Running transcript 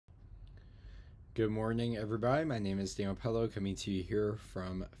Good morning, everybody. My name is Daniel Pello, coming to you here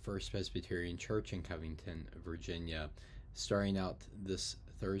from First Presbyterian Church in Covington, Virginia. Starting out this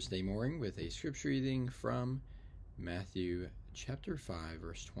Thursday morning with a scripture reading from Matthew chapter 5,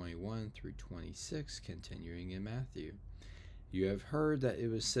 verse 21 through 26, continuing in Matthew. You have heard that it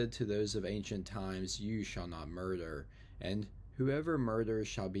was said to those of ancient times, "You shall not murder," and whoever murders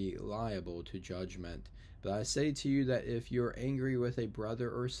shall be liable to judgment. But I say to you that if you are angry with a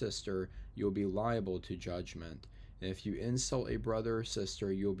brother or sister, you will be liable to judgment. And if you insult a brother or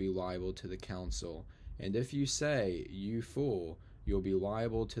sister, you will be liable to the council. And if you say, "You fool," you will be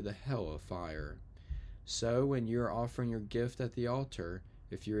liable to the hell of fire. So when you are offering your gift at the altar,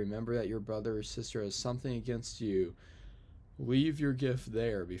 if you remember that your brother or sister has something against you, leave your gift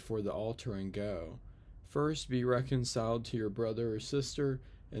there before the altar and go. First be reconciled to your brother or sister,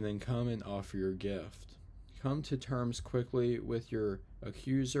 and then come and offer your gift. Come to terms quickly with your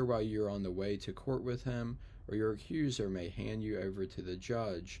accuser while you are on the way to court with him, or your accuser may hand you over to the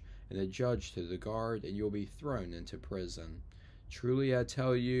judge, and the judge to the guard, and you will be thrown into prison. Truly I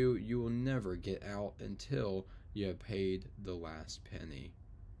tell you, you will never get out until you have paid the last penny.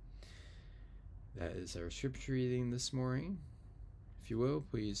 That is our scripture reading this morning. If you will,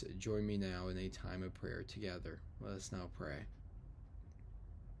 please join me now in a time of prayer together. Let us now pray.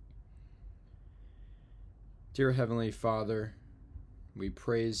 Dear Heavenly Father, we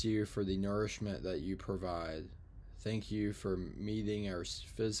praise you for the nourishment that you provide. Thank you for meeting our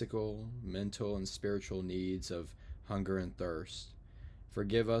physical, mental, and spiritual needs of hunger and thirst.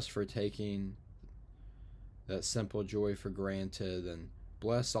 Forgive us for taking that simple joy for granted, and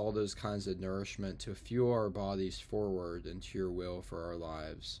bless all those kinds of nourishment to fuel our bodies forward into your will for our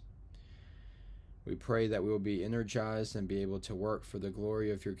lives. We pray that we will be energized and be able to work for the glory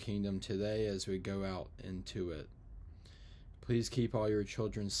of your kingdom today as we go out into it. Please keep all your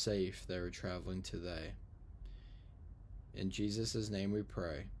children safe that are traveling today. In Jesus' name we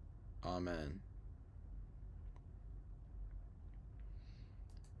pray. Amen.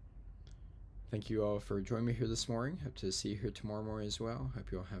 Thank you all for joining me here this morning. Hope to see you here tomorrow morning as well.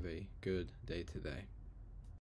 Hope you'll have a good day today.